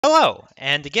Hello,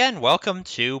 and again, welcome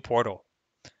to Portal.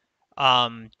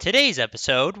 Today's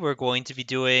episode, we're going to be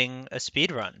doing a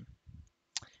speed run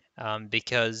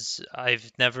because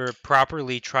I've never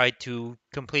properly tried to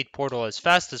complete Portal as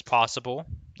fast as possible,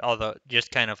 although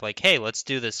just kind of like, hey, let's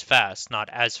do this fast, not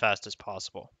as fast as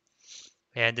possible.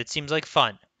 And it seems like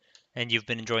fun, and you've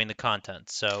been enjoying the content,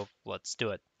 so let's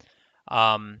do it.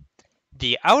 Um,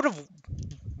 the out of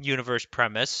universe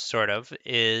premise, sort of,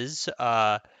 is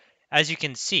as you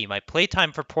can see, my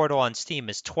playtime for Portal on Steam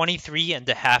is 23 and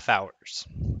a half hours.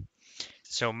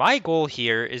 So my goal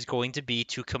here is going to be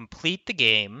to complete the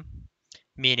game,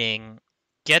 meaning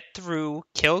get through,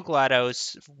 kill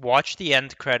GLaDOS, watch the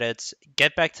end credits,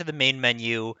 get back to the main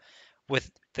menu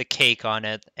with the cake on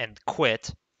it, and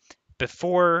quit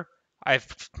before I've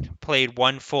played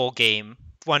one full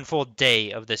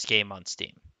day of this game on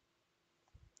Steam.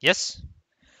 Yes?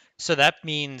 So that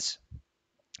means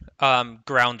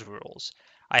ground rules.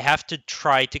 I have to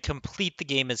try to complete the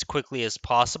game as quickly as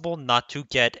possible, not to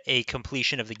get a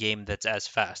completion of the game that's as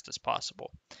fast as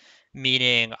possible.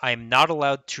 Meaning, I'm not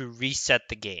allowed to reset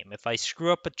the game. If I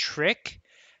screw up a trick,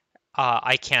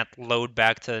 I can't load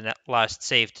back to the last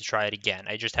save to try it again.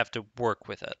 I just have to work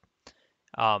with it.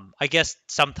 I guess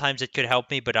sometimes it could help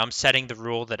me, but I'm setting the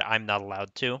rule that I'm not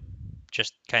allowed to,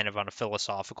 just kind of on a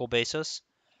philosophical basis.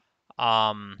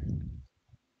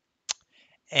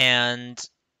 And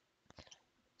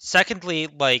secondly,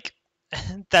 like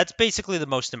that's basically the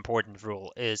most important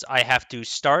rule is I have to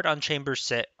start on chamber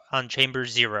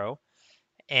 0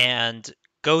 and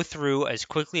go through as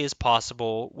quickly as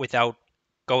possible without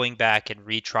going back and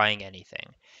retrying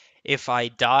anything. If I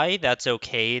die, that's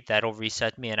okay. That'll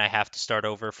reset me and I have to start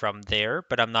over from there,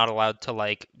 but I'm not allowed to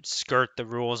like skirt the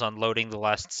rules on loading the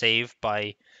last save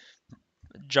by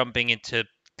jumping into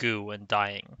goo and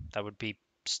dying. That would be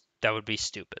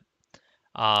stupid.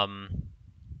 Um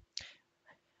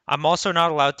I'm also not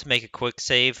allowed to make a quick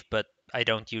save, but I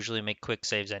don't usually make quick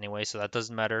saves anyway, so that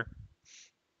doesn't matter.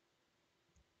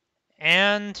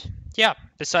 And yeah,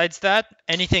 besides that,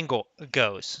 anything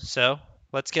goes. So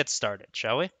let's get started,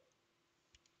 shall we?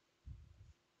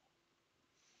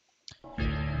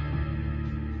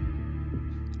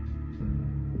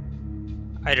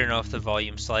 I don't know if the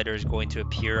volume slider is going to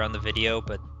appear on the video,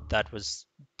 but that was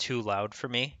too loud for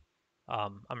me.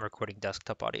 I'm recording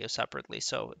desktop audio separately,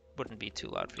 so it wouldn't be too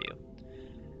loud for you.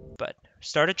 But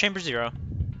start at chamber 0.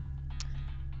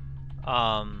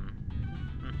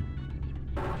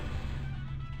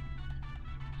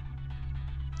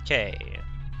 Okay.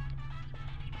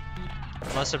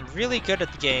 Unless I'm really good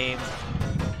at the game.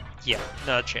 Yeah,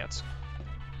 not a chance.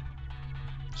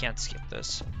 Can't skip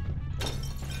this.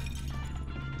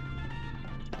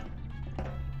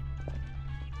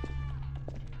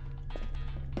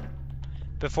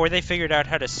 Before they figured out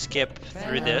how to skip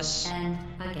through this. And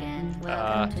again,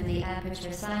 welcome to the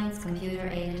Aperture Science Computer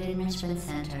Aided Enrichment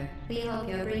Center. We hope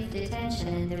your brief detention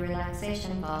in the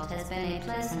relaxation vault has been a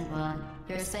pleasant one.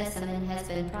 Your specimen has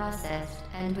been processed,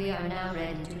 and we are now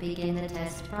ready to begin the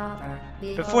test proper.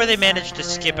 Before they managed to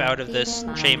skip out of this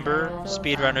chamber,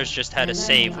 speedrunners just had a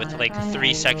save with like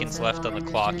 3 seconds left on the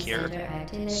clock here,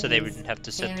 so they wouldn't have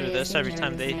to sit through this every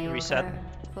time they reset.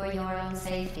 For your own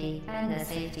safety and the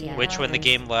safety of Which, when the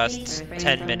game lasts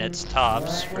 10 minutes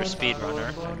tops for a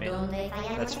speedrunner, I mean,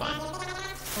 that's fine.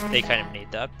 They kind of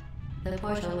need that. The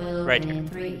portal will Right open in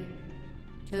 3,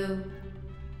 2,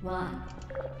 1.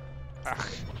 Ugh.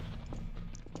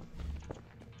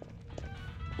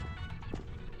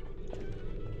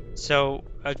 So,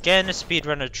 again, a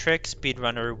speedrunner trick.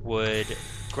 Speedrunner would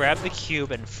grab the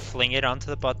cube and fling it onto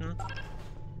the button.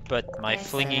 But my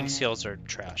flinging skills are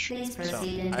trash, so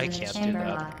I can't do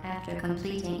that. After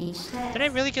completing each test, Did I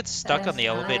really get stuck on the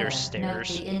elevator Note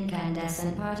stairs? the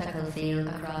incandescent particle field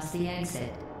across the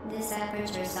exit. This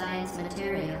Aperture Science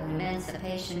material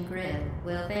emancipation grid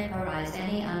will vaporize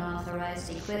any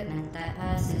unauthorized equipment that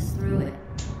passes through it.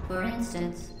 For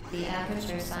instance, the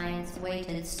Aperture Science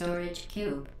weighted storage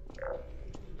cube.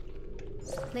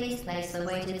 Please place the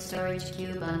weighted storage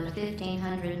cube on the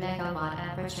 1500 megawatt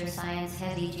Aperture Science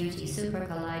Heavy Duty Super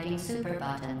Colliding Super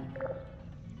Button.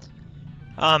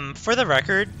 For the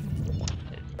record,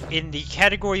 in the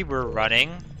category we're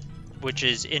running, which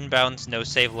is inbounds no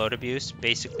save load abuse,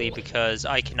 basically because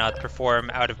I cannot perform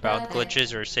out-of-bound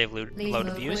glitches or save load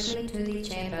abuse. To the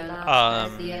chamber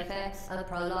lock, as the effects of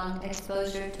prolonged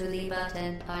exposure to the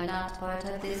button are not part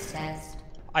of this test.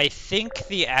 I think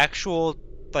the actual,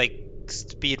 like,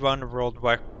 speedrun world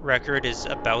record is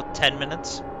about 10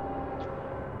 minutes.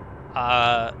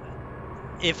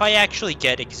 If I actually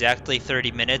get exactly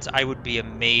 30 minutes, I would be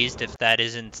amazed if that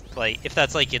isn't, like, if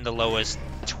that's, like, in the lowest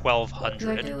You're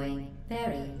 1200. doing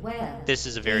very well. This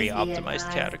is a very Please be optimized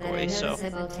advised category, that a so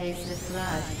noticeable taste of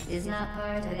blood is not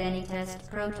part of any test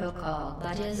protocol,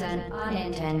 but is an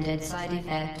unintended side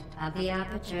effect of the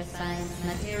aperture science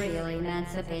material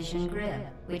emancipation grip,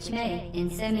 which may, in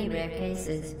semi-rare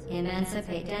cases,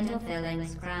 emancipate dental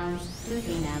fillings, crowns, tooth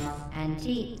enamel, and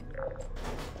teeth.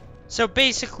 So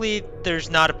basically, there's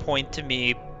not a point to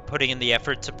me putting in the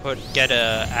effort to get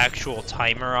a actual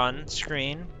timer on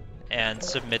screen and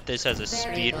submit this as a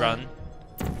speed run.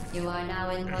 You are now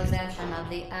in possession of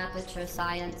the Aperture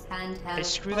Science I handheld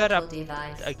screw that up portal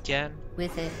device. again.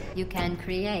 With it, you can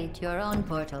create your own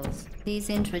portals. These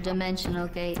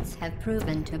intradimensional gates have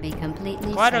proven to be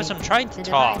completely GLaDOS, safe. I'm trying to The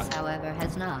talk. device, however,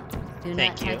 has not. Do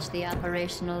Thank not you. touch the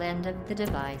operational end of the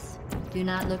device. Do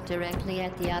not look directly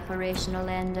at the operational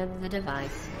end of the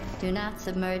device. Do not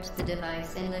submerge the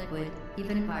device in liquid,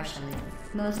 even partially.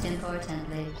 Most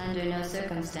importantly, under no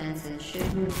circumstances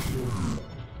should you...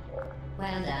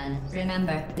 Well done.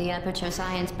 Remember, the Aperture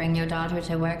Science Bring Your Daughter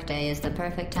to Work Day is the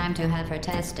perfect time to have her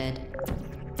tested.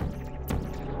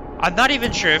 I'm not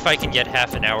even sure if I can get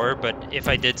half an hour, but if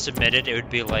I did submit it, it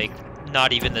would be like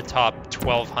not even the top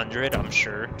 1200, I'm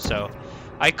sure. So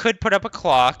I could put up a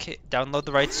clock, download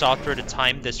the right software to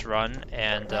time this run,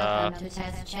 and Welcome to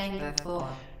Test Chamber 4.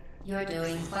 You're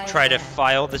doing quite try to well.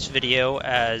 file this video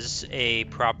as a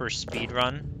proper speed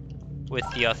run with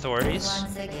the authorities.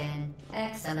 Once again,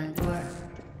 excellent work.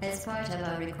 As part of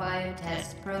our required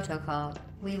test protocol,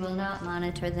 we will not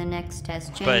monitor the next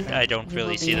test chamber. But I don't You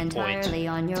really will see be the point entirely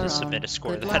on your to own. submit a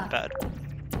score Good that luck. bad.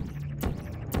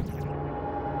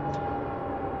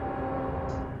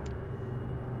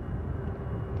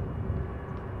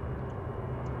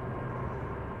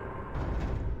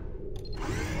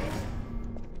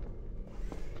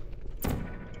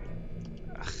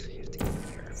 Ugh, you have to get in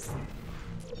here.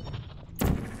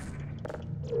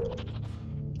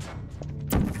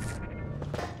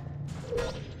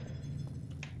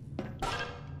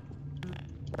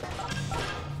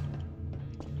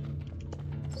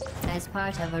 As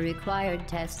part of a required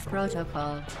test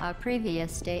protocol, our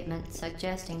previous statement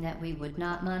suggesting that we would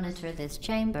not monitor this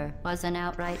chamber was an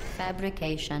outright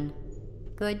fabrication.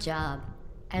 Good job.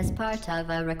 As part of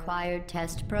a required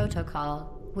test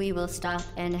protocol, we will stop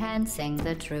enhancing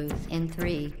the truth in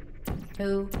 3,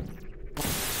 2...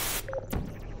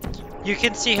 You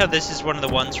can see how this is one of the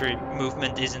ones where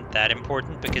movement isn't that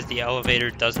important because the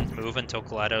elevator doesn't move until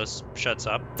GLaDOS shuts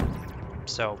up.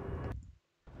 So,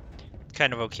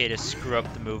 kind of okay to screw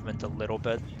up the movement a little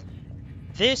bit.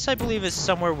 This, I believe, is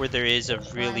somewhere where there is a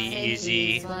really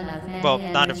easy, well,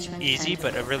 not easy,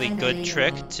 but a really good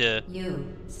trick to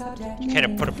kind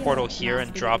of put a portal here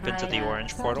and drop into the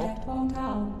orange portal.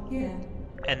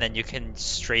 And then you can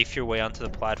strafe your way onto the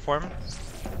platform.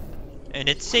 And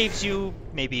it saves you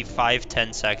maybe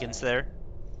 5-10 seconds there.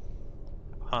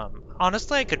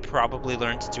 Honestly, I could probably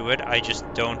learn to do it. I just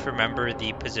don't remember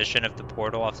the position of the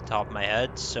portal off the top of my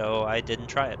head, so I didn't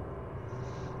try it.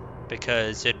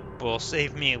 Because it will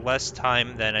save me less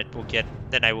time than I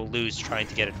will lose trying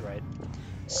to get it right.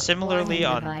 Similarly,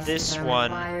 on this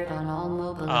one,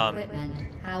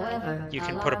 you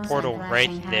can put a portal right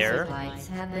there.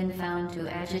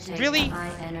 Really?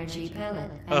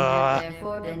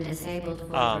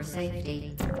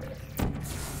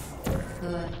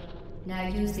 Now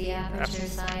use the Aperture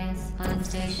Science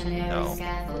unstationary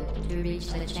scaffold to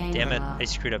reach the chamber. Damn it, lock. I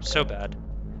screwed up so bad.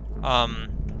 I'm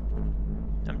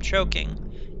choking.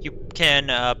 You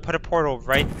can put a portal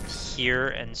right here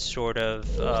and sort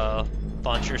of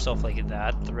launch yourself like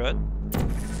that through it.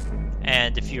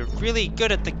 And if you're really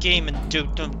good at the game and do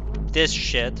this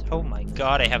shit, oh my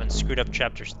god, I haven't screwed up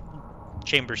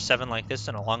Chamber 7 like this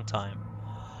in a long time.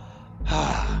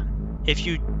 If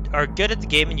you are good at the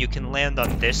game and you can land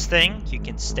on this thing, you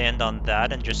can stand on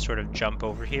that and just sort of jump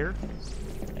over here.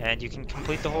 And you can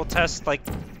complete the whole test like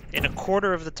in a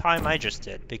quarter of the time I just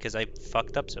did because I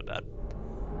fucked up so bad.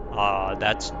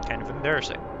 That's kind of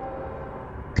embarrassing.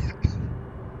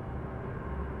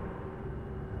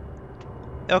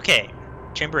 Okay,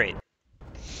 Chamber 8.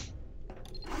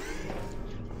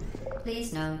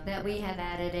 Please note that we have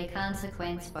added a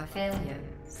consequence for failure.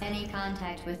 Any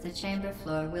contact with the chamber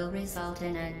floor will result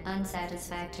in an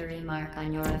unsatisfactory mark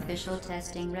on your official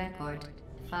testing record,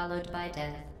 followed by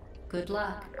death. Good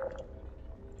luck.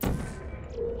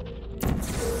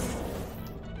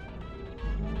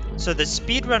 So the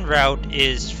speedrun route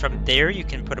is from there you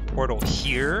can put a portal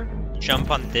here,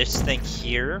 jump on this thing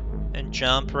here, and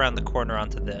jump around the corner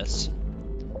onto this.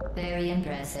 Very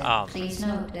impressive. Please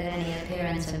note that any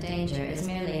appearance of danger is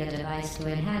merely a device to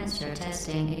enhance your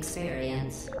testing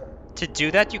experience. To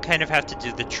do that, you kind of have to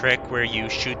do the trick where you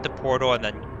shoot the portal and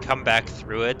then come back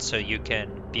through it so you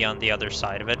can be on the other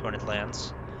side of it when it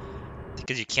lands.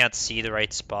 Because you can't see the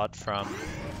right spot from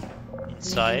The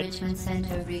inside. Enrichment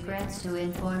Center regrets to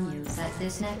inform you that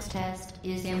this next test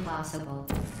is impossible.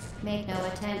 Make no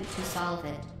attempt to solve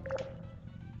it.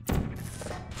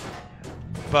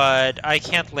 But I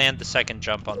can't land the second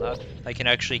jump on that. I can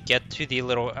actually get to the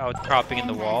little outcropping in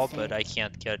the wall, but I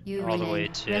can't get You all the way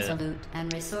remain to resolute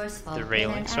and resourceful the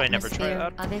railing, in an so I never tried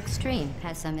atmosphere that. of extreme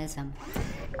pessimism.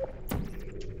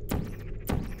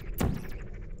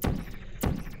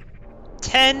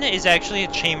 Ten is actually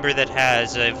a chamber that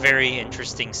has a very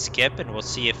interesting skip, and we'll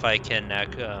see if I can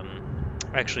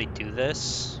actually do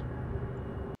this.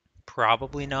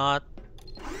 Probably not.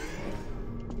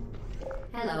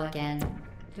 Hello again.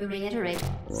 To reiterate,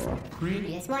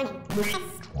 previous warning.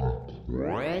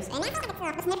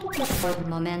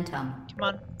 Momentum. Come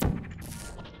on.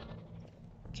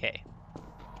 Okay.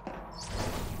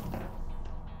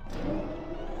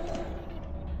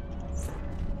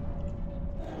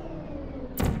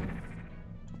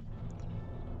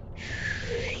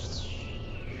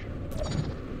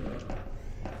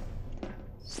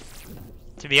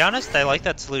 To be honest, I like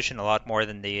that solution a lot more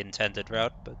than the intended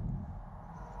route, but...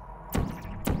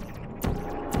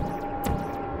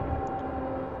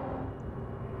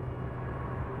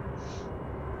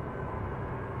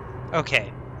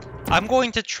 Okay. I'm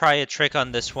going to try a trick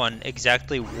on this one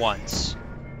exactly once,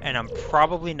 and I'm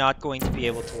probably not going to be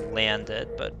able to land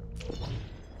it, but...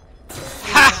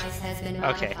 Ha!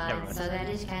 Okay, never mind. So that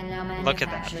it can now Look at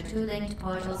that. two linked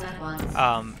portals at once.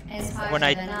 When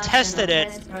I tested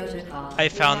it, I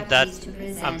found that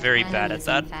I'm very bad at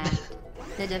that.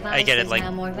 I get it like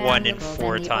 1 in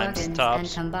 4 times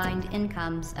tops. And combined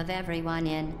incomes of everyone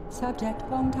in Subject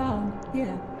hometown,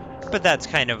 here. But that's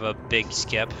kind of a big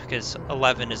skip, because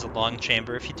 11 is a long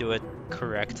chamber if you do it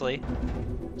correctly.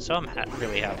 So I'm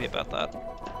really happy about that.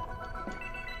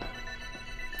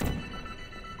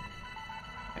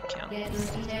 I can't. Get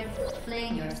seated,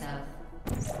 fling yourself.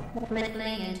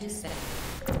 Fling into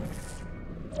space.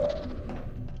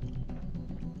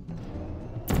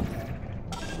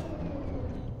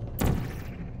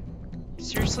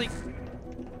 Seriously?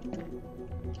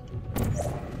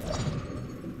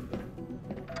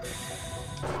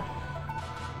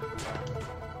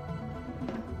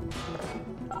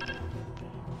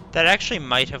 That actually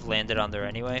might have landed on there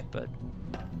anyway, but...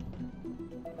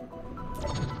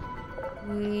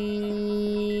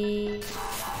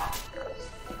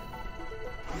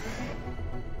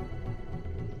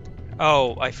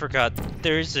 Oh, I forgot.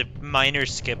 There's a minor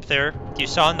skip there. You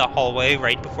saw in the hallway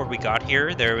right before we got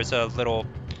here, there was a little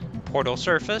portal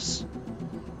surface.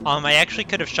 I actually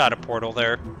could have shot a portal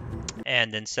there,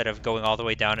 and instead of going all the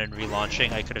way down and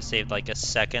relaunching, I could have saved like a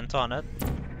second on it.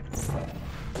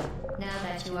 Now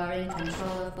that you are in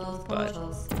control of both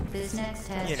portals, this next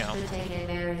test you know. could take a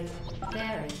very,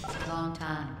 very long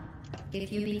time.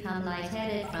 If you become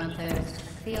lightheaded from thirst,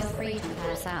 feel free to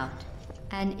pass out.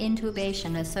 An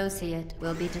intubation associate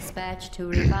will be dispatched to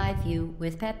revive you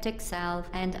with peptic salve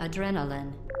and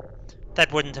adrenaline.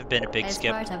 That wouldn't have been a big As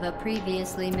skip. part of a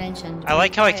previously mentioned I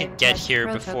like how I can prepared get test here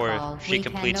protocol, before she we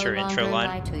can completes no her intro longer line.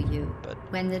 lie to you. But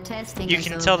when the testing you is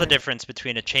can tell the over, difference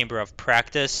between a chamber I've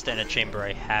practiced and a chamber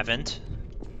I haven't.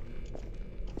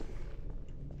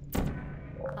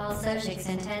 all subjects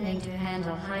intending to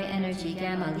handle high-energy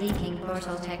gamma-leaking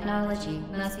portal technology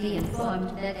must be informed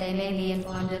that they may be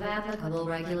informed of applicable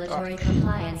regulatory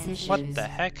compliance issues. What the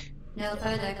heck? No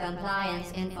further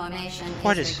compliance information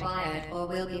What is is- required or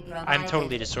will be provided. I'm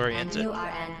totally disoriented. And you are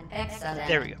an excellent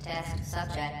There we go. test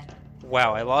subject.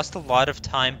 Wow, I lost a lot of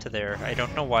time to there. I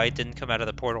don't know why it didn't come out of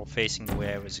the portal facing the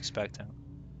way I was expecting.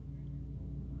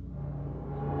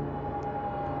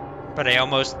 But I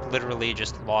almost literally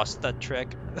just lost that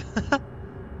trick.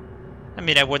 I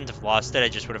mean, I wouldn't have lost it, I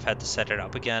just would have had to set it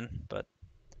up again, but...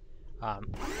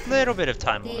 little bit of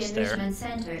time The lost there. Enrichment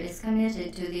Center is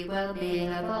committed to the well-being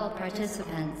of all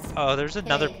participants. Oh, there's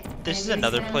another... Hey, This is every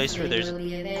another place where assembly there's will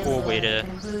be a available cool way at the to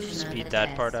conclusion of speed the that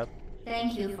test. part up.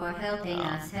 Thank you for helping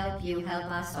us help you help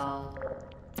us all.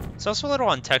 It's also a little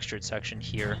untextured section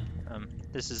here.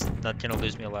 This is not gonna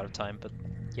lose me a lot of time, but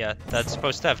yeah, that's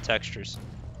supposed to have textures.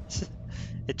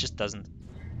 It just doesn't.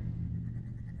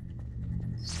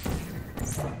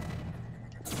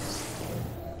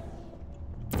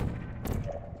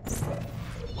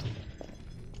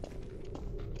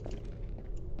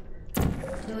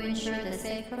 To ensure the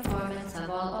safe performance of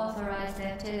all authorized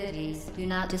activities, do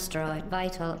not destroy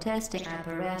vital testing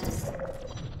apparatus.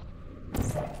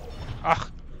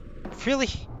 Ugh, really?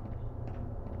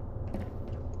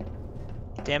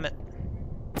 Damn it.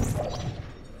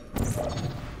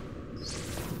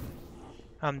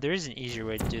 There is an easier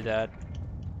way to do that.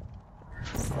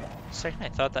 Second, I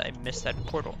thought that I missed that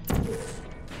portal.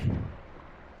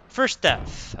 First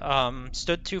death.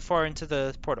 Stood too far into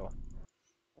the portal.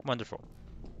 Wonderful.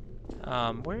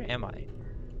 Where am I?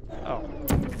 Oh,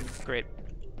 great.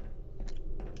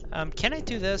 Can I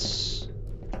do this?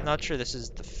 I'm not sure this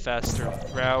is the faster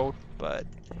route, but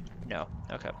no.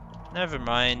 Okay. Never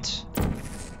mind.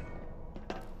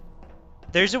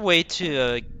 There's a way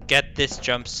to get this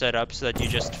jump set up so that you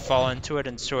just fall into it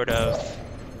and sort of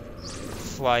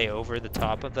fly over the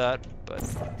top of that, but...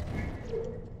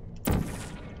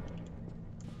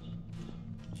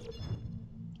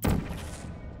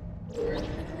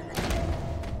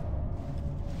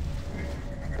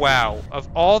 Wow, of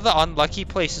all the unlucky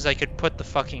places I could put the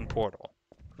fucking portal,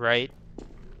 right?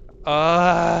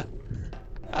 I'm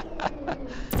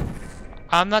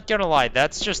not gonna lie,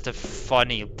 that's just a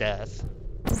funny death.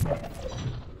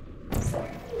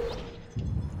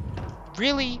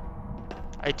 Really?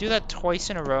 I do that twice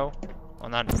in a row? Well,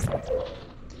 not in a row.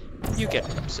 You get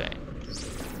what I'm saying.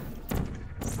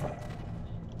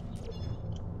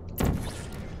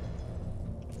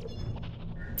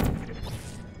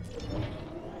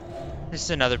 This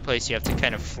is another place you have to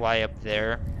kind of fly up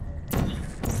there.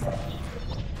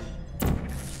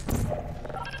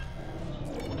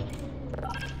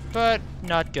 But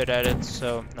not good at it,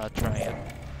 so not trying it.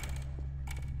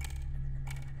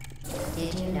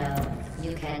 Did you know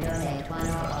you can donate one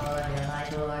or all of your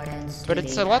vital organs But to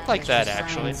it's the a lot like that, Aperture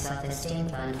actually. Science Self-Esteem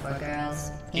Fund for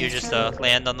Girls? You It's just true.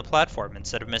 land on the platform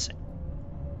instead of missing.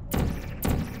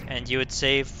 And you would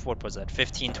save, what was that,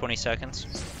 15, 20 seconds?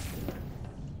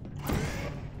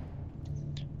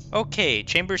 Okay,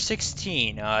 Chamber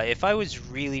 16. If I was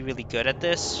really, really good at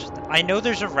this, I know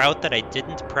there's a route that I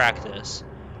didn't practice.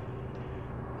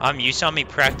 You saw me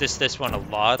practice this one a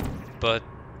lot, but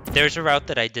there's a route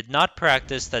that I did not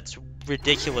practice that's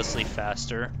ridiculously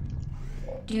faster.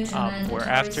 Due to Where mandatory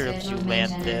after you scheduled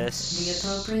land maintenance, this... the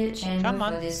appropriate chamber Come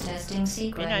on. for this testing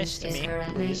sequence nice to is me,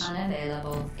 currently please.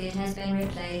 unavailable. It has been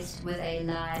replaced with a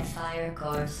live fire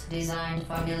course designed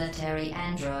for military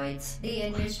androids. The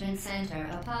Enrichment Center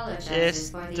apologizes This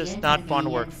for the does not want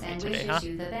to work inconvenience for me and today, wishes huh?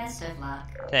 you the best of luck.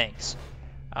 Thanks.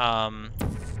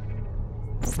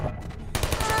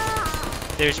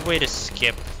 There's a way to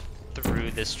skip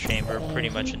through this chamber pretty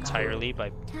much entirely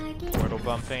by portal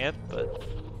bumping it, but...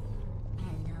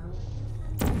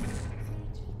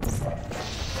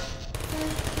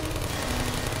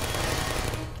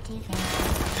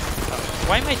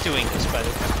 Why am I doing this, by the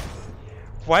way?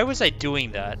 Why was I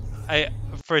doing that?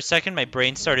 For a second, my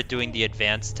brain started doing the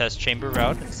advanced test chamber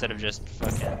route instead of just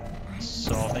fucking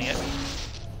solving it.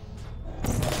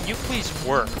 Can you please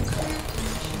work?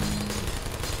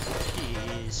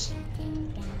 Jeez.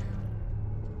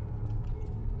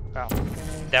 Wow.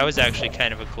 That was actually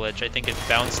kind of a glitch. I think it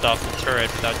bounced off the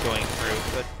turret without going through,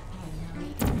 but...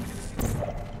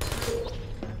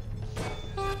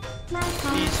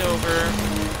 He's over.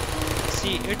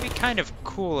 See, it would be kind of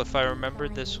cool if I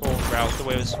remembered this whole route the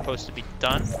way it was supposed to be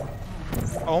done.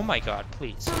 Oh my god,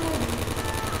 please. Can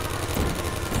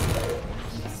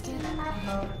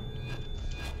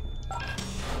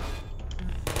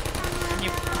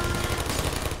you...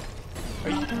 Are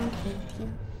you...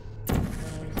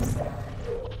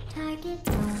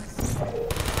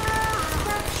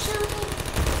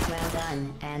 Well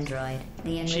done, Android.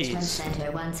 The Enrichment Jeez.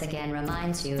 Center once again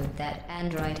reminds you that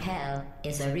Android Hell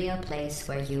is a real place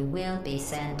where you will be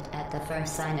sent at the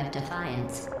first sign of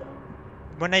defiance.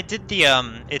 When I did the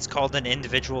it's called an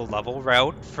individual level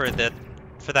route for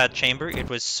that chamber, it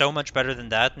was so much better than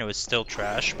that, and it was still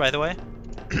trash, by the way.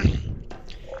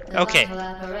 Okay.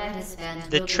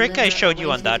 The trick I showed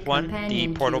you on that one, the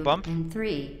portal bump,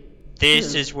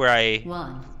 this is where I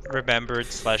remembered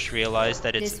 / realized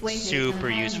that it's super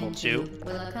useful too.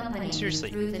 Like,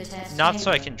 seriously, not so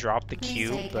I can drop the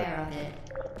cube, but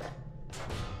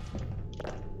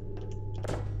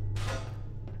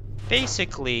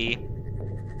basically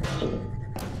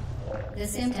the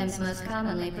symptoms most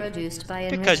commonly produced by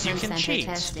because you enrichment can center cheat.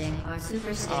 testing are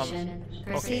superstition,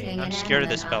 perceiving I'm scared of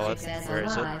this inanimate pellet. objects as Where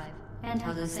is it? alive, and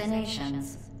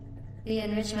hallucinations. The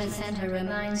Enrichment Center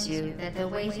reminds you that the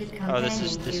weighted companion this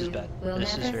is cube bad. will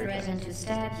This is never very bad. threaten to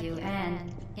stab you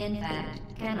and, in fact,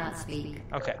 cannot speak.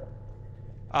 Okay.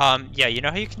 Yeah, you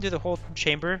know how you can do the whole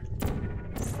chamber?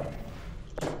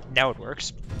 Now it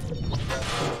works.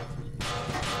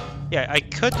 Yeah, I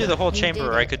could do the whole You chamber, did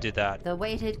or I it. could do that. The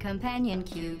weighted companion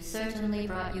cube certainly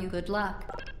brought you good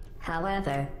luck.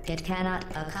 However, it cannot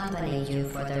accompany you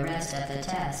for the rest of the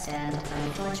test and,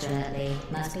 unfortunately,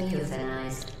 must be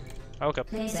euthanized. Okay.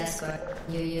 Please escort.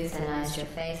 You euthanized your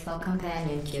faithful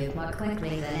companion cube more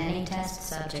quickly than any test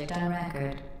subject on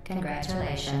record.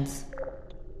 Congratulations.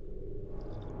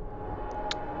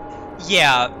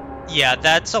 Yeah,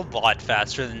 that's a lot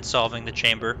faster than solving the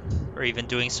chamber, or even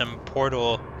doing some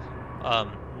portal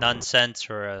nonsense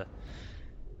or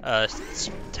a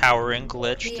towering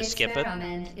glitch The to skip it.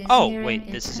 experiment is Oh, nearing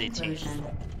wait, this its is 18. conclusion.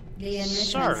 The enrichment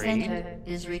Sorry. center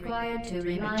is required to I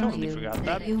remind totally you forgot that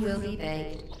that. you will be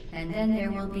baked, and then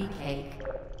there will be cake.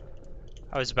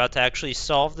 I was about to actually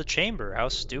solve the chamber. How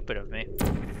stupid of me.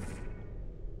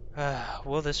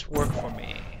 Will this work for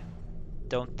me?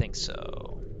 Don't think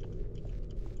so.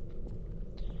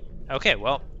 Okay,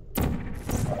 well.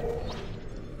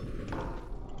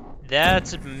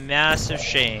 That's a massive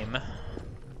shame,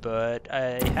 but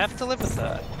I have to live with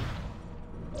that.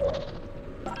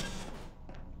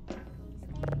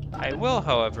 I will,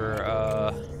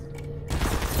 however,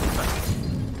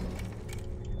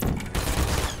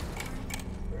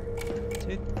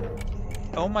 Dude.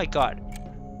 Oh my god.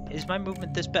 Is my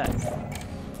movement this bad?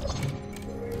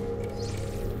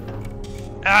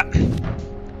 Ah!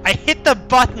 I hit the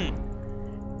button!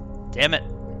 Damn it.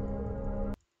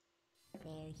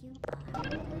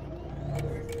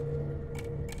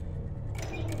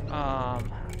 How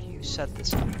do you set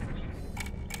this up?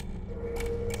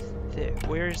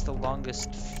 Where's the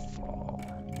longest fall?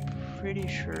 Pretty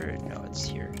sure, no, it's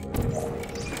here.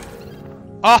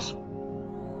 Oh!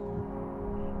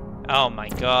 Oh my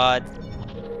god.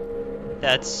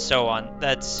 That's so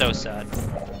sad.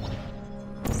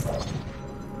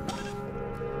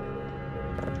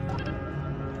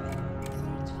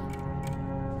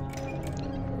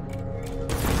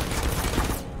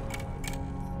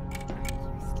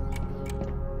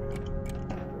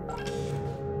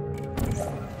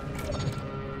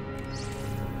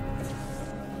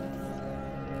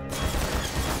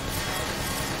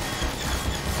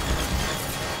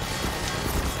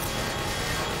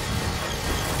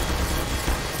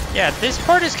 Yeah, this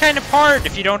part is kind of hard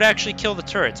if you don't actually kill the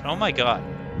turrets. Oh my god.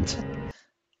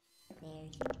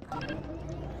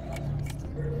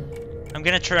 I'm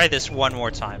gonna try this one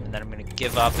more time, and then I'm gonna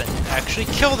give up and actually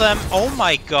kill them. Oh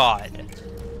my god.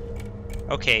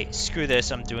 Okay, screw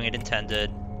this. I'm doing it intended.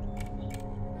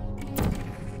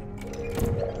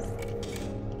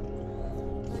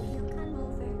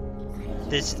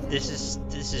 This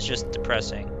is just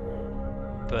depressing.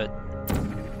 But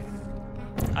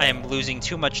I am losing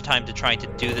too much time to trying to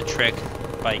do the trick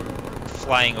by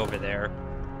flying over there.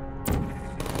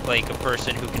 Like a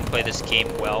person who can play this game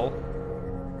well.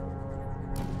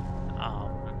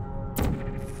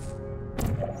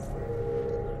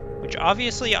 Which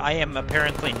obviously I am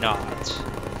apparently not.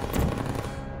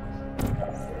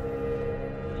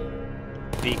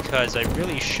 Because I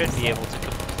really should be able to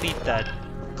complete that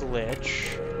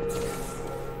glitch.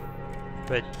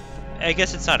 But I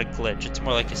guess it's not a glitch, it's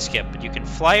more like a skip. But you can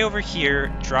fly over here,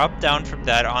 drop down from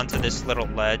that onto this little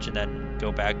ledge, and then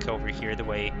go back over here the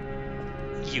way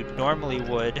you normally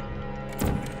would.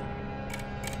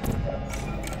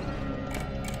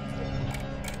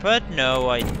 But no,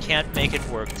 I can't make it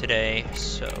work today,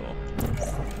 so...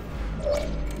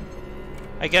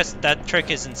 I guess that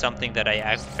trick isn't something that I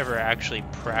ever actually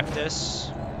practice,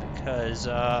 because,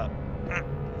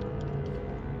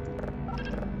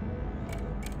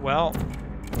 well,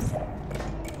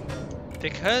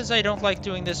 because I don't like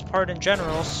doing this part in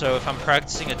general, so if I'm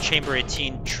practicing a Chamber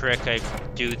 18 trick, I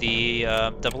do the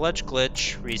double edge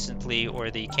glitch recently, or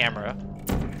the camera.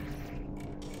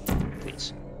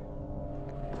 Please.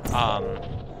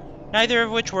 Neither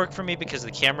of which work for me because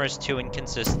the camera is too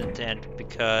inconsistent and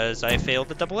because I failed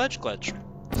the double edge glitch.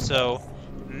 So,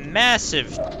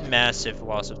 massive, massive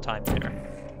loss of time there.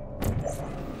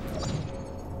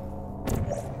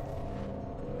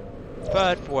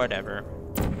 But whatever.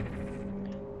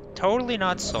 Totally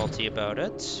not salty about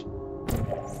it.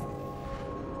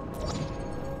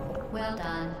 Well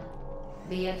done.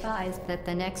 Be advised that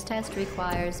the next test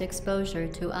requires exposure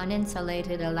to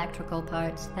uninsulated electrical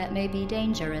parts that may be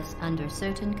dangerous under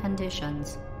certain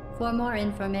conditions. For more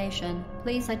information,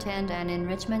 please attend an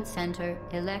Enrichment Center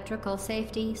Electrical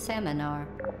Safety Seminar.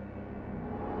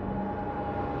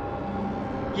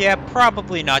 Yeah,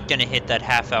 probably not gonna hit that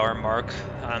half-hour mark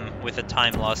with a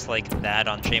time loss like that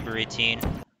on Chamber 18.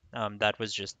 That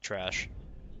was just trash.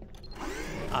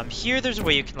 Here there's a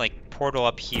way you can like portal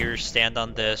up here, stand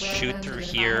on this, shoot through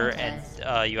here,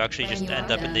 and you actually just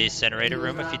end up in the incinerator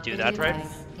room if you do that right.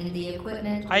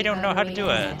 I don't know how to do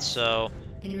it, so...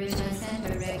 Enrichment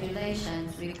Center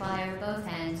regulations require both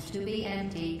hands to be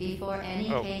empty before any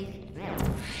cake.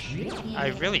 I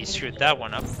really screwed that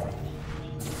one up.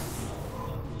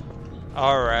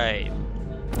 Alright.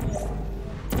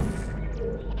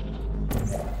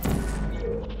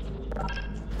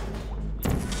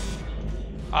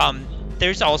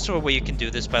 There's also a way you can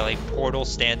do this by like portal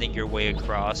standing your way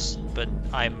across, but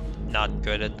I'm not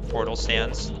good at portal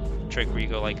stands. Trick where you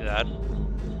go like that.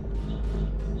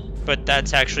 But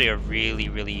that's actually a really,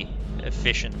 really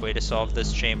efficient way to solve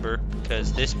this chamber,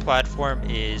 because this platform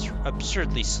is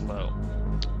absurdly slow.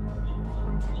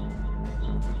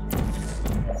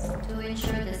 To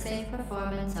ensure the safe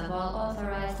performance of all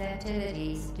authorized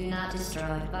activities, do not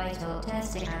destroy vital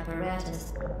testing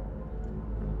apparatus.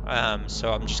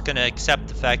 So I'm just gonna accept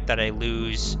the fact that I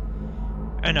lose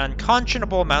an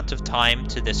unconscionable amount of time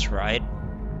to this ride,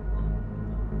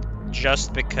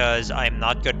 just because I'm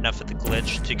not good enough at the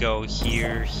glitch to go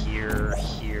here, here,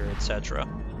 here, etc.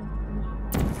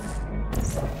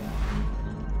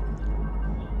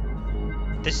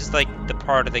 This is like the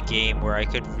part of the game where I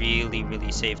could really,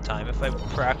 really save time if I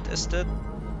practiced it.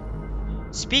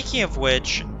 Speaking of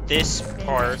which, this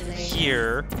part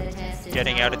here,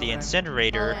 getting out of the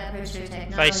incinerator,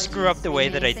 if I screw up the way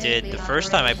that I did the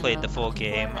first time I played the full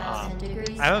game,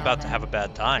 I'm about to have a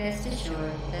bad time. Rest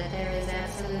assured that there is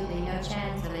absolutely no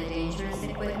chance of a dangerous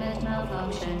equipment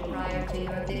malfunction prior to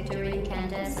your victory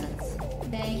incandescence.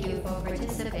 Thank you for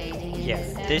participating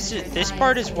in This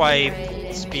part is why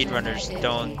speedrunners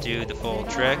don't do the full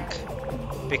trick,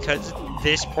 because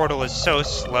this portal is so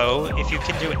slow. If you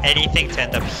can do anything to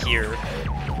end up here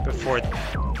before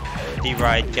the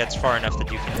ride gets far enough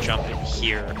that you can jump in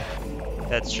here,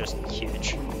 that's just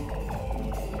huge.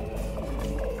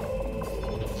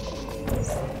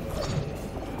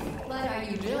 What are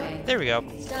you doing? There we go.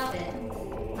 Stop it.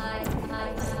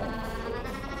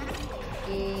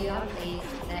 We are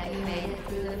pleased that you made it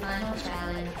through the final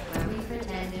challenge where we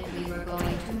pretended we were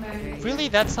going to murder you. Really?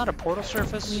 That's not a portal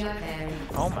surface? We are very,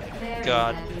 Oh my very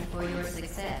god. happy for your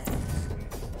success.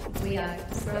 We are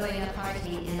throwing a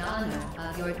party in honor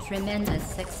of your tremendous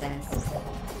success.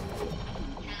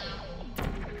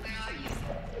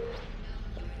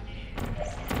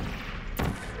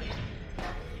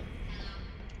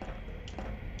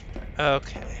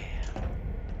 Okay.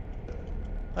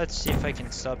 Let's see if I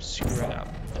can stop screwing up.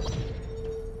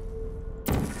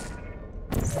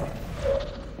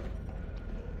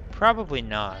 Probably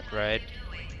not, right?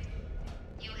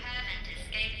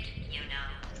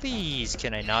 Please,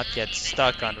 can I not get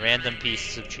stuck on random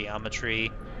pieces of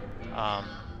geometry?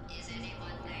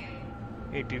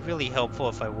 It'd be really helpful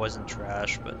if I wasn't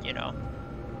trash, but you know.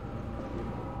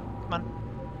 Come on.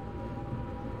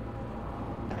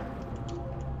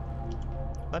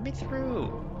 Let me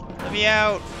through. Let me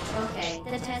out. Okay,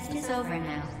 the test is over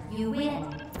now. You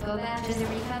win. Go back to the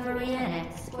recovery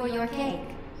annex for your cake.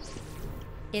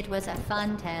 It was a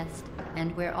fun test,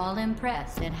 and we're all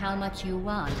impressed at how much you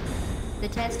won. The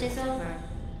test is over.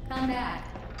 Come back.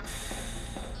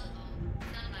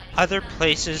 Other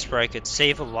places where I could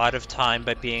save a lot of time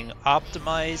by being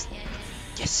optimized.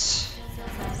 Yes.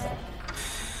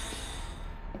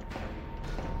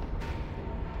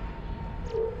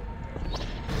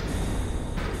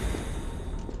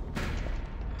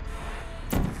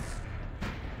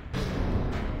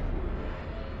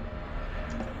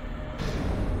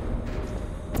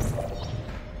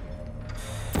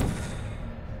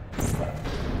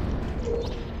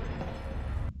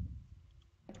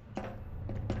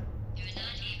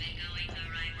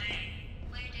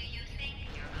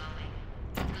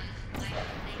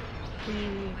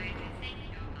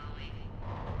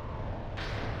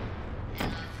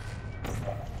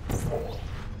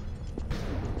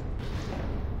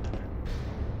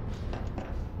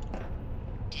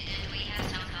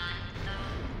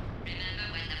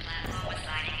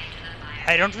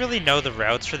 I don't really know the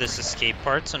routes for this escape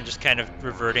part, so I'm just kind of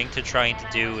reverting to trying to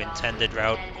do intended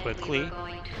route quickly,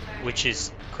 which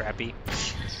is crappy.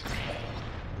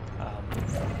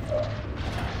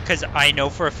 Because I know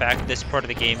for a fact this part of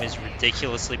the game is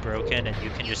ridiculously broken and you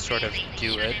can just sort of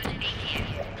do it.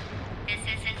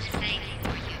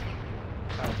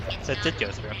 That did go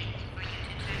through.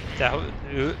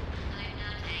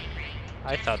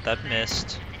 I thought that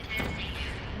missed.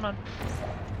 Come on.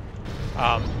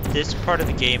 This part of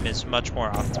the game is much more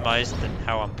optimized than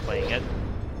how I'm playing it.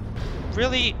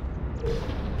 Really,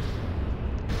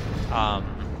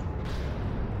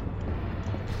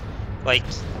 like,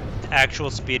 actual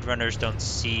speedrunners don't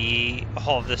see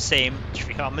all the same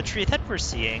geometry that we're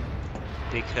seeing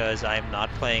because I'm not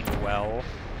playing well,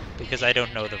 because I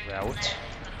don't know the route.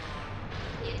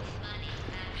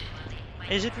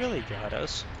 Is it really,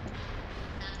 GLaDOS?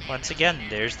 Once again,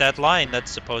 there's that line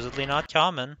that's supposedly not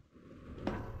common.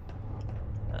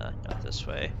 Not this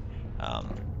way.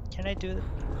 Can Can I do it?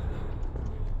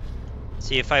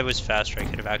 See, if I was faster, I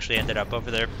could have actually ended up over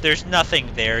there. There's nothing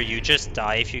there. You just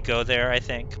die if you go there, I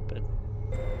think. But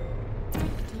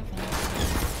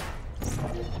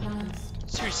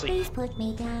seriously. Please put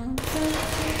me down.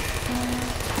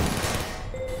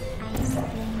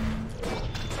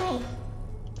 Hey.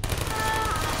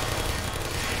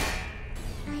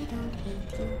 I don't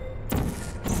hate you.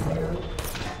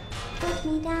 Put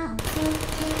me down.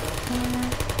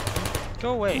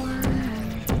 Go away.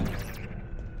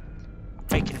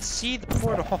 I can see the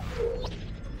portal.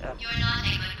 You're not a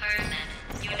good person.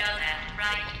 You know that,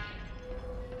 right?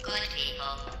 Good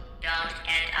people don't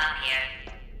end up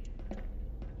here.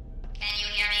 Can you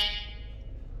hear me?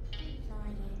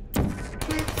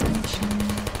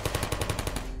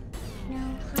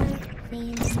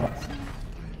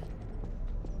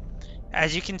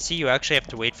 As you can see, you actually have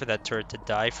to wait for that turret to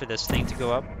die for this thing to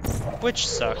go up, which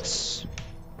sucks.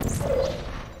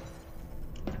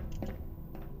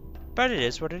 But it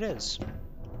is what it is.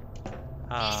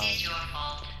 This is your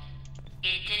fault.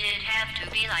 It didn't have to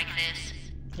be like this.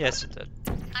 Yes, it did.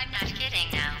 I'm not kidding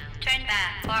now. Turn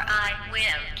back, or I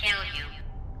will kill you.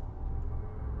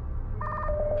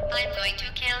 I'm going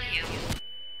to kill you.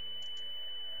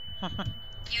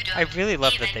 You don't I really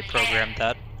love that even they programmed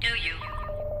care, that. do you?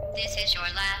 This is your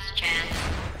last chance.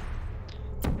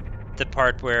 The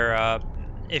part where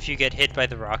if you get hit by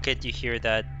the rocket, you hear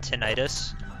that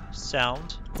tinnitus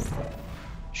sound.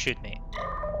 Shoot me.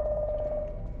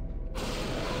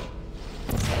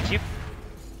 Thank you.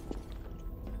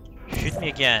 Shoot me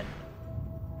again.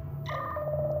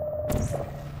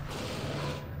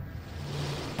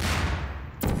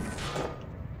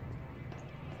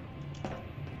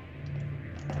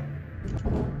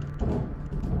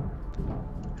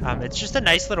 It's just a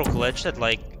nice little glitch that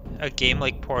like a game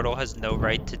like Portal has no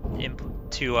right to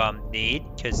need,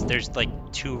 because there's like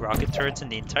 2 rocket turrets in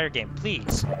the entire game.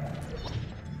 Please.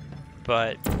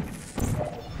 But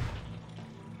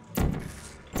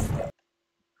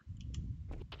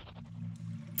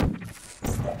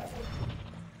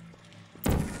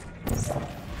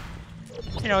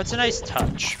you know, it's a nice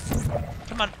touch.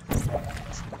 Come on.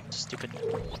 Stupid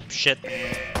shit.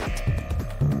 Let's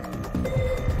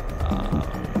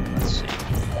see.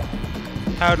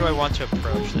 How do I want to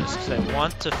approach this? Because I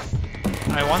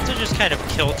want to just kind of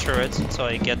kill turrets until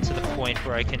I get to the point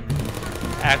where I can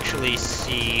actually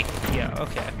see. Yeah,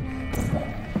 okay.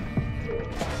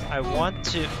 I want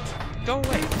to go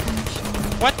away.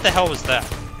 What the hell was that?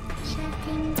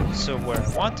 So where I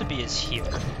want to be is here.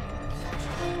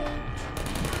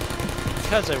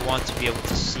 Because I want to be able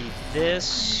to see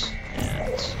this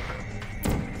and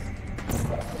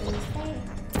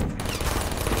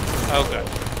oh god.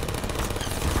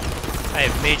 I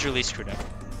have majorly screwed up.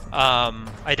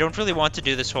 I don't really want to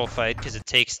do this whole fight because it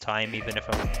takes time even if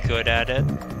I'm good at it,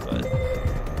 but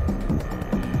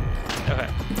okay.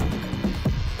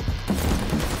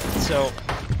 So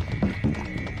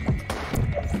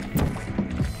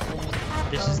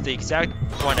this is the exact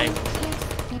one I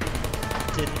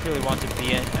didn't really want to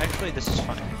be in. Actually, this is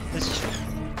fine. This is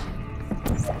fine.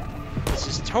 This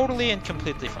is totally and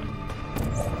completely fine.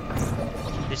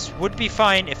 This would be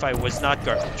fine if I was not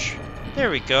garbage. There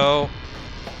we go.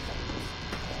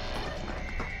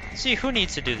 See, who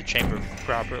needs to do the chamber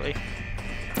properly?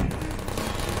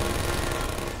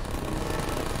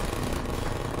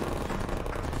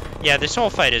 Yeah, this whole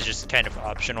fight is just kind of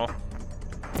optional.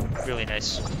 Really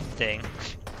nice thing.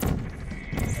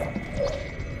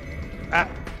 Ah!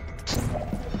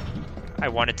 I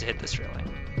wanted to hit this railing.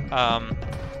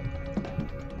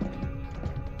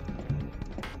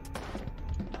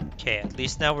 Okay, at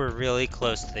least now we're really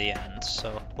close to the end,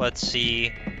 so let's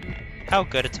see how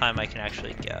good a time I can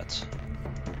actually get.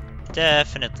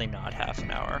 Definitely not half an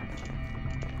hour.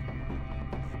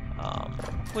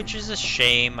 Which is a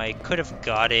shame. I could have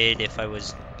got it if I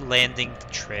was landing the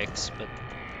tricks, but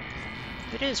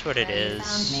it is what it is.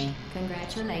 Found me.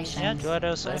 Congratulations. Yeah,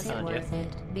 GLaDOS, I Was it found you. worth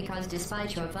it? Because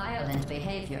despite your violent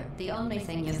behavior, the only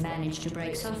thing you've managed to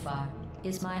break so far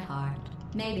is my heart.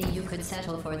 Maybe you could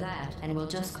settle for that, and we'll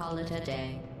just call it a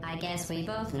day. I guess we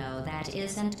both know that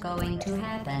isn't going to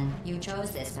happen. You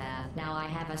chose this path. Now I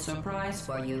have a surprise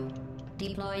for you.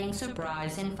 Deploying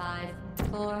surprise in 5,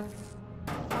 4...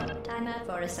 Time out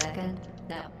for a second.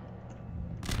 No.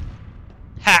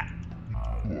 Ha!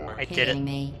 I did Kidding it.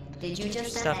 me. Did you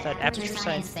just Stuff set that that aperture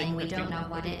science thing we would don't do. know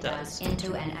what it Does. does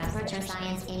into an aperture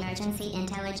science emergency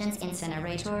intelligence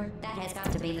incinerator? That has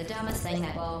got to be the dumbest thing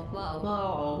that... Whoa, whoa,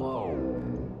 whoa.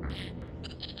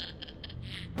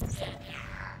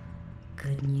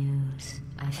 Good news.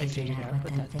 I figured out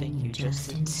what that thing you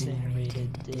just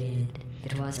incinerated did.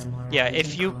 It was a more Yeah,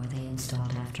 if you core they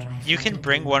installed after I you can flooded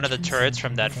bring the one of the entrance turrets center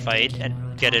from that with a fight deadly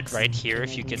and get it right neurotoxin, here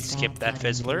if you and can skip installed that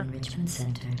flooding the Fizzler. enrichment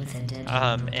center with a deadly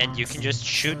And you can neurotoxin. just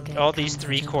shoot So get all these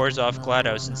 3 cores comfortable off while I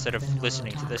GLaDOS warm instead up of the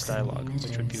listening to this neurotoxin dialogue,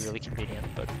 which would be emitters. really convenient,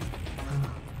 but, Oh,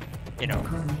 you know,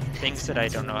 Core may have things had that some I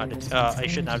don't know how ancillary to... I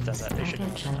should not have done responsibilities. that. I I should can't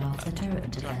not shut have off the done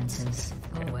turret defenses.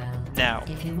 Oh well. Now.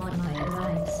 If you want my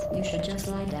advice, you should just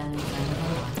lie down in front of a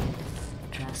rocket.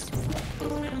 Trust me.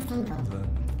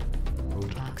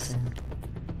 Toxin.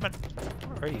 But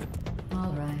where are you?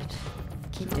 All right.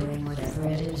 Keep doing whatever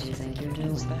it is you think you're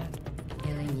doing.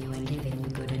 Killing you and giving you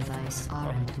good advice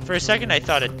aren't For a second I mutually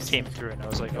thought it exclusive. came through and I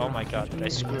was like, oh my god, did I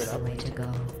screw it That's up? the way to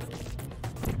go.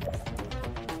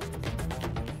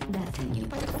 That thing you...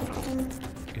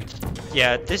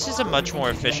 Yeah, this is a much more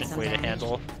efficient way to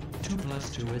handle 2 plus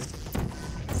 2 is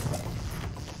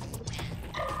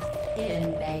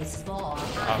In baseball,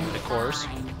 the cores.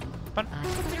 But,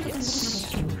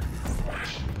 yes.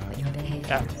 But your behavior...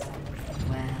 Yeah.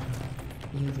 Well,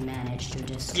 you've managed to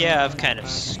destroy... Yeah, I've kind of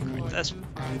that screwed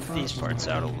these parts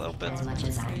out a little bit. As much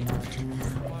as I'd love to now,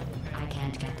 I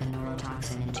can't get the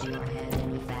neurotoxin into your head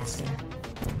any faster.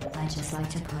 I'd just like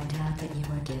to point out that you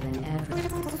were given every...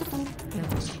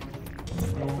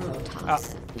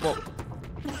 neurotoxin. Well,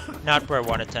 not where I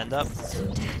wanted to end up. So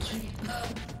deadly.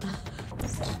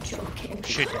 Stop joking.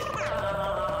 Should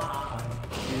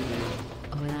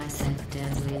When I said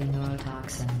deadly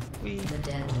neurotoxin, the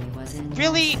deadly was in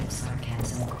Really? massive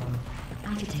sarcasm quote.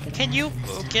 I could take a Can bath you in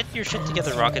this stuff. get your shit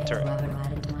together, Rub Rocket it Turret?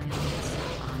 right into my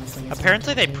heart. Honestly, it's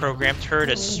Apparently not they deadly. programmed her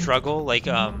to struggle, like,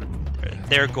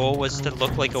 their goal was to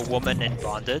look like a woman in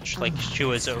bondage, like she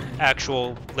was an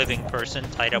actual living person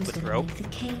tied up Who's with gonna rope. make the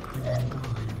cake when I'm gone?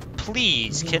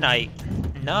 Please, can I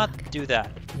not do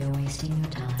that? You're wasting your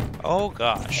time. Oh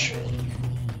gosh. Believe me,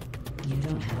 you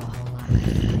don't have a whole lot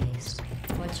of waste.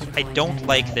 What's your I point don't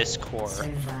like anyway? this core.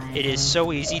 Survival. It is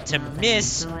so easy to Well, then, miss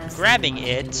so as grabbing someone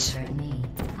who it. hurt me,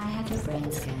 I had your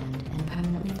brain scanned and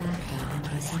permanently backed out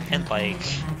until something And, like,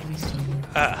 happens to you,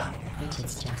 which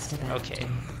it's just about okay. to.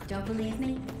 Don't believe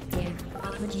me? Here,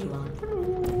 what would you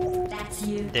want? That's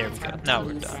you. There we That's go. how Now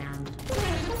we're you done. sound.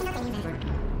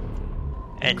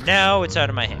 And now it's out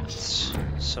of my hands.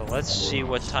 So let's see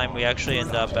what time we actually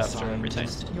end up after everything.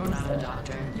 You're not a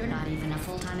doctor. You're not even a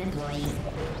full-time employee.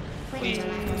 We-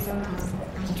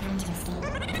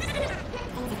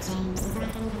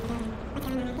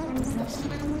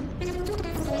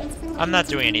 I'm not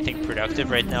doing anything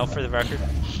productive right now, for the record.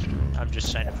 I'm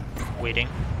just kind of waiting.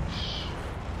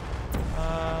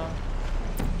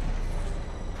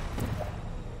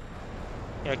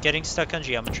 Yeah, getting stuck on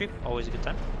geometry, always a good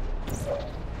time.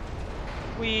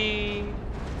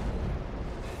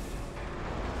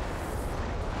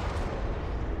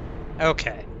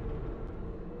 Okay.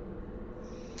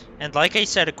 And like I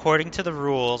said, according to the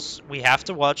rules, we have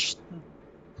to watch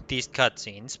these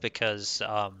cutscenes because,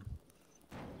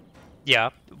 yeah,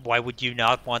 why would you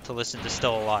not want to listen to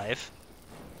Still Alive?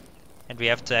 And we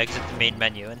have to exit the main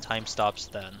menu, and time stops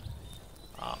then.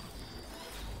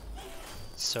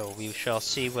 So we shall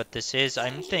see what this is.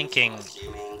 I'm thinking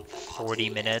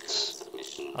 40 minutes,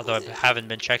 although I haven't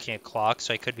been checking a clock,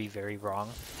 so I could be very wrong.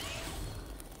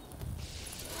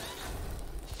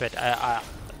 But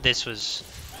this was...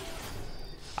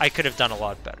 I could have done a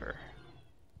lot better.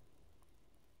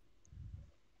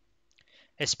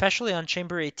 Especially on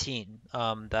Chamber 18.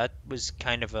 That was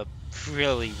kind of a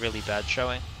really, really bad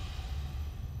showing.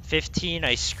 15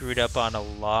 I screwed up on a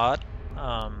lot.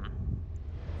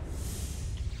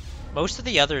 Most of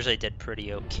the others I did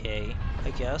pretty okay, I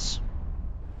guess.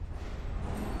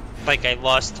 Like, I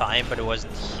lost time, but it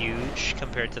wasn't huge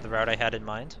compared to the route I had in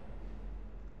mind.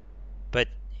 But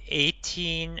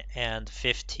 18 and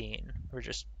 15 were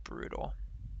just brutal.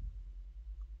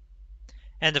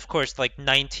 And of course, like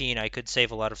 19, I could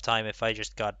save a lot of time if I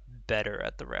just got better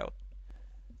at the route.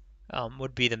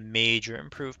 Would be the major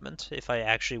improvement if I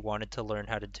actually wanted to learn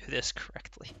how to do this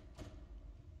correctly.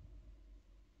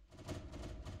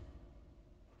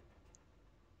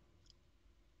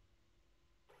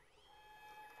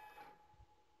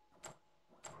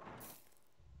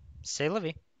 C'est la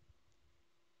vie.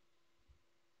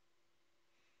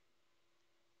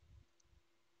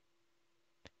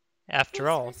 After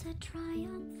all,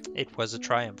 it was a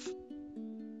triumph.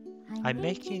 I'm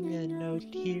making a note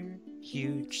here,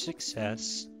 huge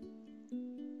success.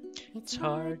 It's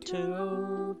hard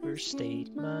to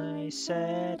overstate my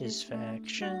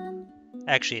satisfaction.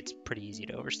 Actually, it's pretty easy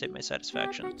to overstate my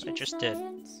satisfaction. I just did.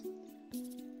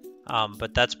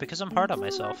 But that's because I'm hard on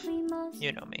myself.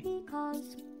 You know me.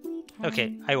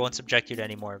 Okay, I won't subject you to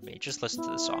any more of me. Just listen to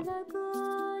the song.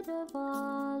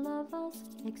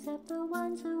 except the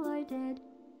ones who are dead.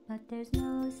 But there's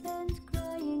no sense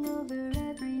crying over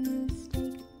every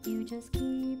mistake. You just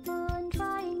keep on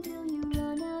trying till you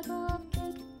run out of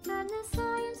cake. And the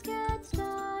science gets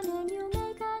done and you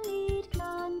make a neat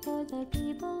gun for the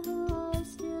people who are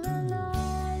still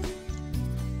alive.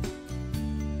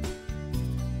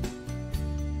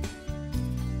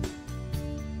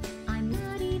 I'm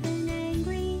not even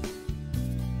angry.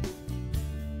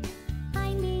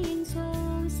 I'm being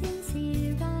so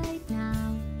sincere right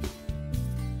now.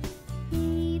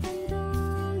 Even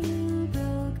though you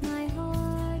broke my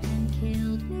heart and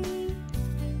killed me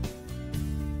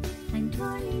and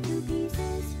tore me to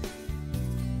pieces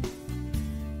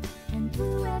and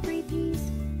threw every piece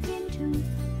into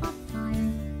a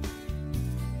fire.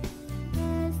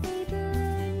 As they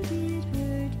burned, it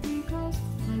hurt because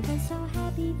I was so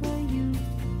happy for you.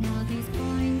 Now these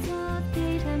points of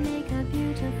data make a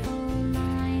beautiful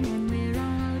line, and we're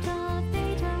out of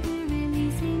data, we're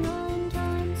releasing on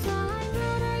time. So I'm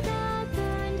glad I got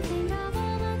burned. Think of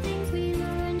all the things we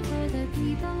learned for the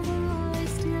people who are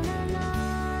still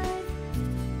alive.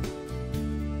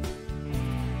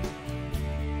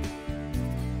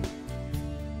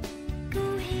 Go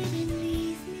ahead and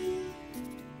leave me.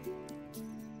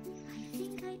 I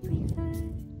think I'd prefer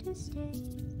to stay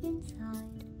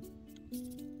inside.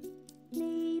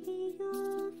 Maybe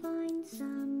you'll find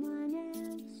someone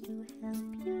else to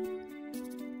help you.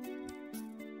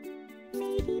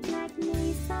 Maybe Black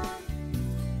Mesa.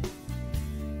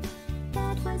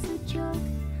 That was a joke,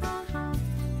 haha,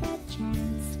 that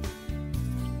chance.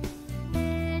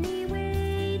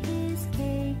 Anyway, this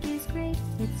cake is great.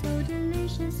 It's so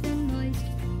delicious and moist.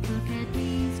 Look at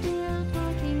me still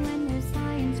talking when there's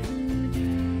science to do.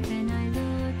 When I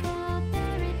look up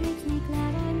there, it makes me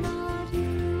glad I'm not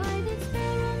you. I've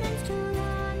experiments to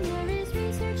run. There is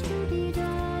research to be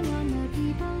done on the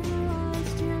people who are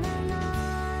still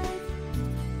alive.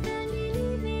 And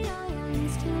believe me, I am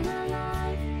still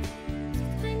alive.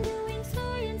 I'm doing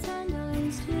science and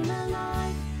I'm still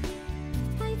alive.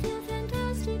 I feel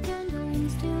fantastic and I'm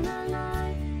still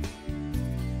alive.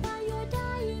 While you're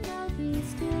dying, I'll be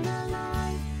still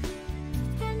alive.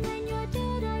 And when you're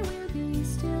dead, I will be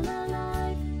still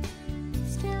alive.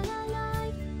 Still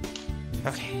alive.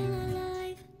 Okay. Still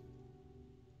alive.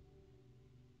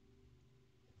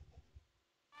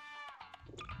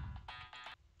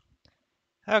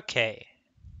 Okay.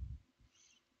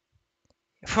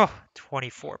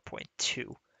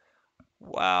 24.2.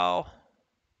 Wow.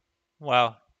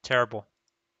 Wow. Terrible.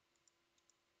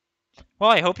 Well,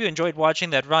 I hope you enjoyed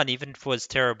watching that run, even if it was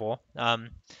terrible.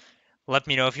 Let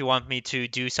me know if you want me to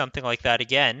do something like that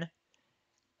again.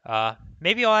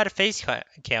 Maybe I'll add a face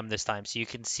cam this time so you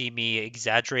can see me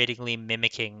exaggeratingly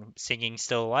mimicking singing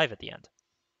Still Alive at the end.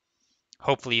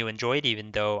 Hopefully you enjoyed,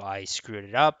 even though I screwed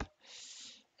it up.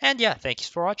 And yeah, thanks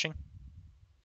for watching.